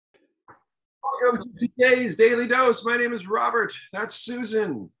Welcome to today's Daily Dose. My name is Robert. That's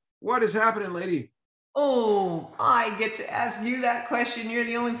Susan. What is happening, lady? Oh, I get to ask you that question. You're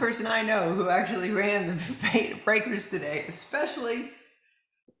the only person I know who actually ran the breakers today, especially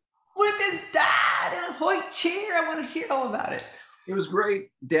with his dad in a Hoyt chair. I want to hear all about it. It was great.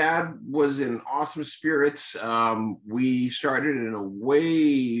 Dad was in awesome spirits. We started in a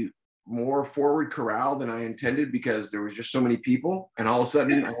way more forward corral than I intended because there was just so many people. And all of a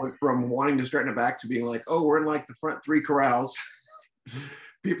sudden, I went from wanting to start in the back to being like, oh, we're in like the front three corrals.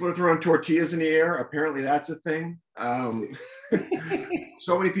 People are throwing tortillas in the air. Apparently, that's a thing.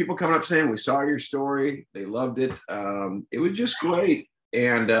 So many people coming up saying, we saw your story. They loved it. It was just great.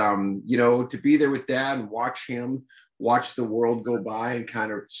 And, to be there with Dad and watch him, watch the world go by and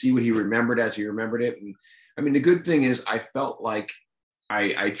kind of see what he remembered as he remembered it. And I mean, the good thing is I felt like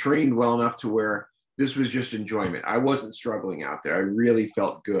I trained well enough to where this was just enjoyment. I wasn't struggling out there. I really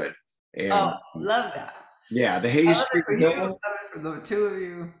felt good. And Oh, love that. yeah, the I Hayes love it Street for you. I love Hill. it for the two of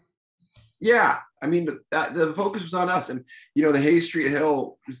you. Yeah, I mean, the focus was on us. And, the Hayes Street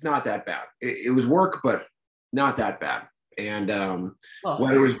Hill was not that bad. It was work, but not that bad. And Well,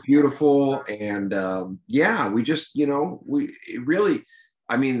 weather was beautiful. And yeah, we just, it really,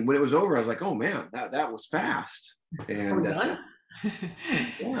 I mean, when it was over, I was like, oh man, that was fast. we're And done.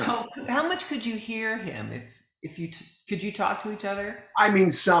 yeah. So, how much could you hear him if you could you talk to each other? I mean,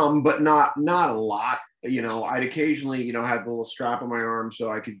 some, but not a lot. I'd occasionally, have the little strap on my arm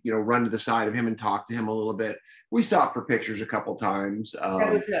so I could, run to the side of him and talk to him a little bit. We stopped for pictures a couple times.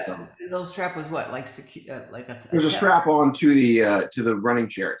 That was So a little strap was what like a there's a test. strap on to the running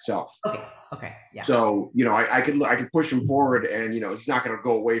chair itself. Okay, okay, yeah. So I could push him forward, and he's not going to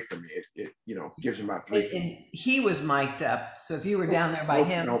go away from me. It gives him about 3 feet. And he was mic'd up, so if you were down there by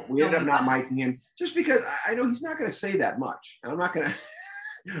him, No, we no, ended up he not wasn't. miking him just because I know he's not going to say that much, and I'm not going to.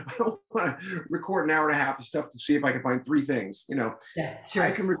 I don't want to record an hour and a half of stuff to see if I can find 3 things. Yeah, I sure.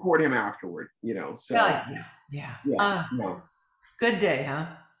 can record him afterward. So Yeah, yeah. yeah, no, Good day, huh?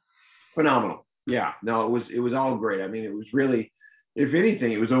 phenomenal. Yeah, no, it was all great. I mean, it was really, if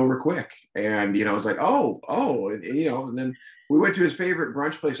anything, it was over quick. And I was like, oh, and then we went to his favorite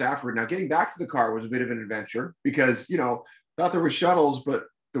brunch place afterward. Now, getting back to the car was a bit of an adventure because thought there were shuttles, but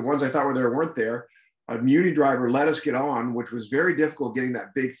the ones I thought were there weren't there. A Muni driver let us get on, which was very difficult getting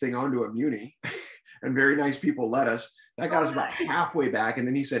that big thing onto a Muni. And very nice people let us. That got us about halfway back. And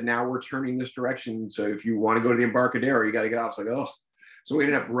then he said, now we're turning this direction. So if you want to go to the Embarcadero, you got to get off. It's like, oh. So we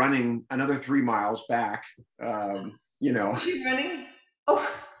ended up running another 3 miles back. Was she running?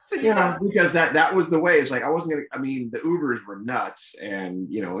 Oh, so you Yeah, got because that was the way. It's like I wasn't gonna. I mean, the Ubers were nuts, and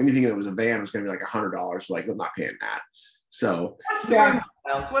anything that was a van was gonna be like $100. Like I'm not paying that. So that's 3 yeah,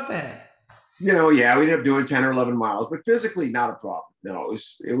 miles. What the heck? yeah, we ended up doing 10 or 11 miles, but physically not a problem. No,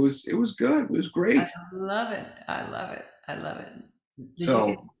 it was good. It was I great. love it. I love it. I love it. Did you get?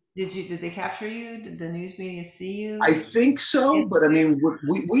 So Did they capture you? Did the news media see you? I think so, And but I mean,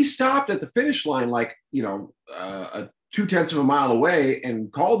 we stopped at the finish line like a 2/10 of a mile away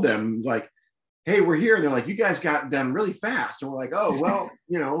and called them like, "Hey, we're here." And they're like, "You guys got done really fast." And we're like, "Oh, well,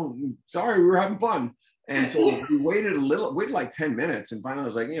 sorry, we were having fun." And so we waited like 10 minutes, and finally I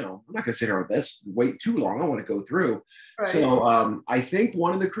was like, I'm not gonna sit here with this, wait too long. I want to go through. right. So I think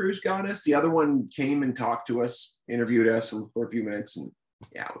one of the crews got us. The other one came and talked to us, interviewed us for a few minutes, and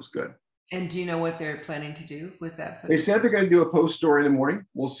yeah, it was good. And do you know what they're planning to do with that They footage? said they're going to do a post story in the morning.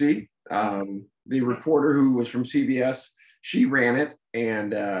 We'll see. Okay. The Okay. reporter who was from CBS, she ran it,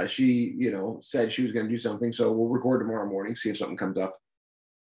 and she, said she was going to do something. So we'll record tomorrow morning, see if something comes up.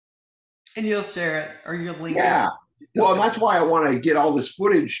 And you'll share it or you'll link it. Yeah. Well, and that's why I want to get all this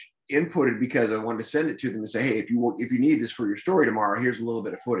footage inputted because I wanted to send it to them and say, hey, if you need this for your story tomorrow, here's a little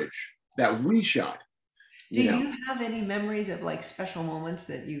bit of footage that we shot. Do you have any memories of like special moments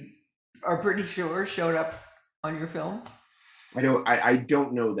that you are pretty sure showed up on your film? I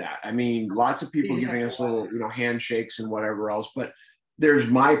don't know that. I mean, lots of people You have giving to us watch. little, handshakes and whatever else, but there's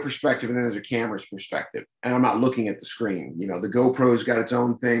my perspective and then there's a camera's perspective. And I'm not looking at the screen. The GoPro's got its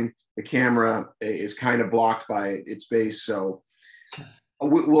own thing. The camera is kind of blocked by its base. So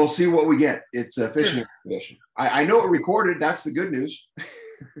we'll see what we get. It's a fishing Sure. expedition. I know it recorded. That's the good news.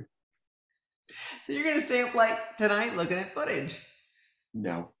 So you're gonna stay up late tonight looking at footage.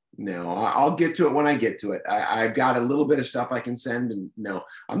 No, I'll get to it when I get to it. I've got a little bit of stuff I can send, and no,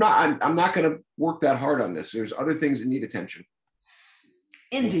 I'm not going to work that hard on this. There's other things that need attention.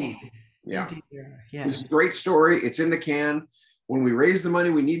 Indeed. Yeah, Indeed. this Yeah. is a great story. It's in the can. When we raise the money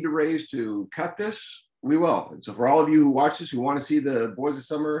we need to raise to cut this, we will. And so for all of you who watch this, who want to see the Boys of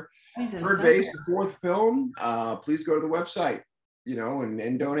Summer He's a third son. base, 4th film, please go to the website.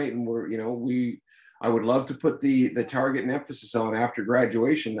 and donate. And I would love to put the target and emphasis on after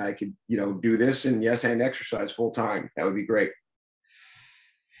graduation that I could, do this and exercise full time. That would be great.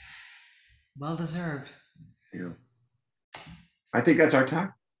 Well deserved. Yeah. I think that's our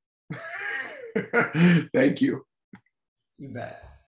time. Thank you. You bet.